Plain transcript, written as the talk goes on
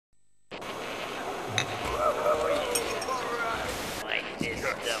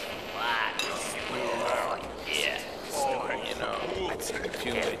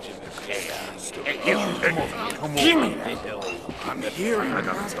Come on. Give me that. I'm here. I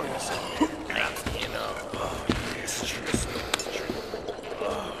gotta tell you something.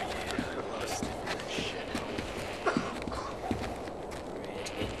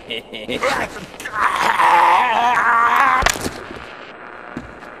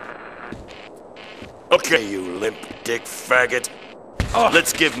 Okay, you limp dick faggot.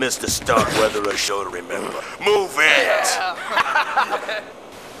 Let's give Mr. Starkweather a show to remember. Move it!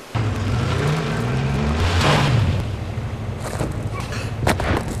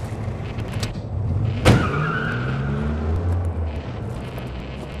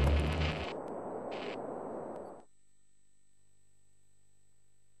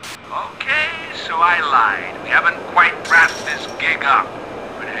 Okay, so I lied. We haven't quite wrapped this gig up.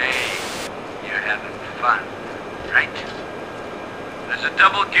 But hey, you're having fun, right? There's a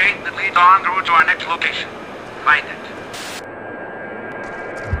double gate that leads on through to our next location. Find it.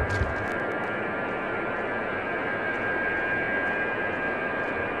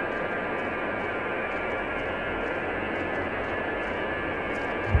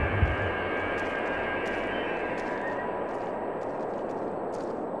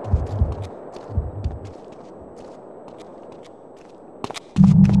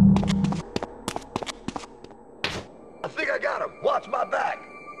 I think I got him. Watch my back.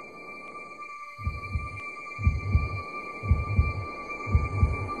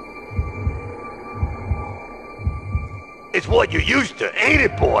 It's what you're used to, ain't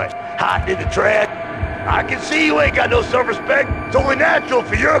it, boy? Hiding in the trash. I can see you ain't got no self-respect. It's only natural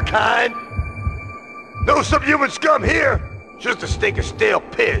for your kind. No subhuman scum here. Just a stink of stale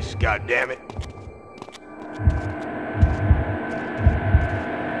piss, goddammit.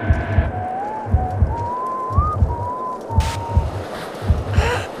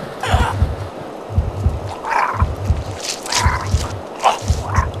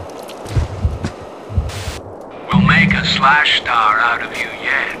 We'll make a slash star out of you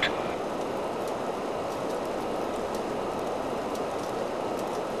yet.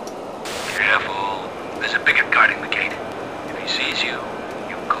 Careful. There's a bigot guarding the gate. If he sees you,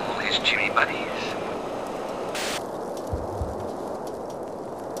 you call his Jimmy buddies.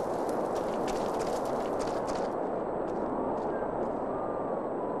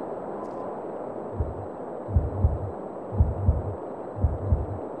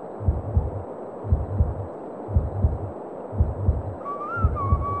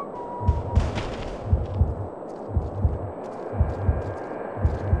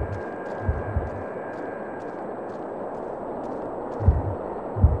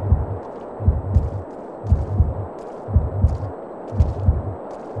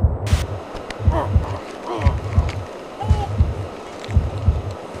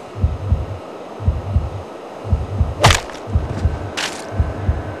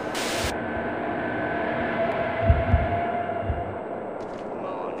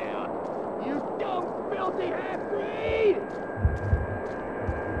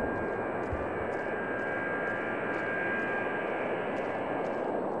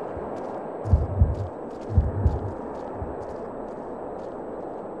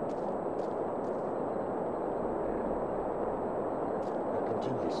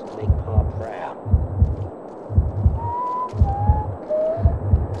 Make Pa proud.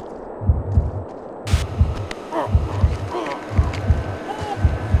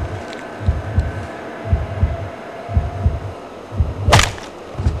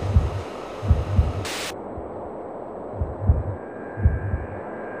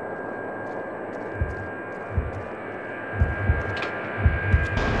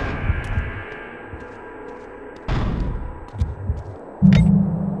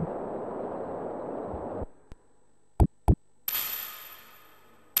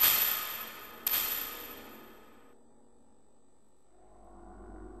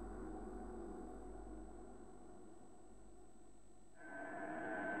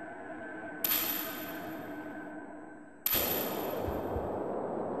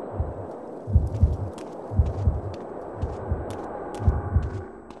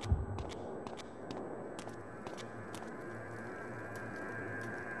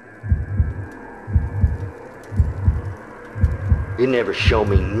 You never show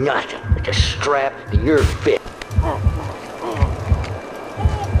me nothing but a strap to your fit.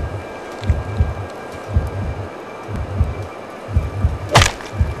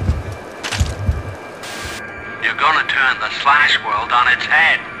 You're gonna turn the Slash world on its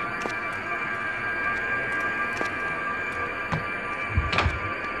head.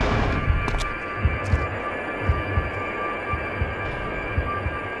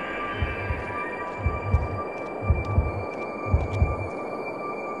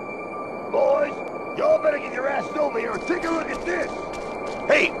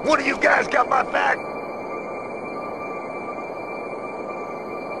 Hey, one of you guys got my back?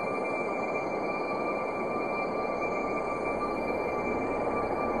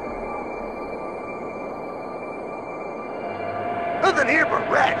 Nothing here but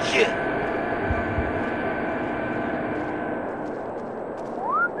rat shit.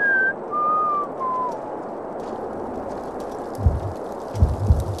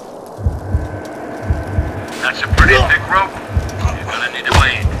 That's a pretty thick rope. You're gonna need a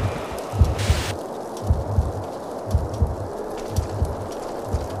blade.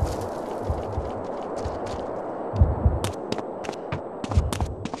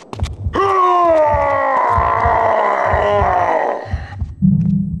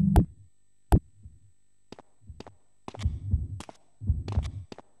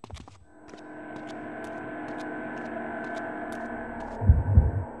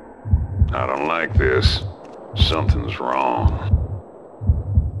 I don't like this. Something's wrong.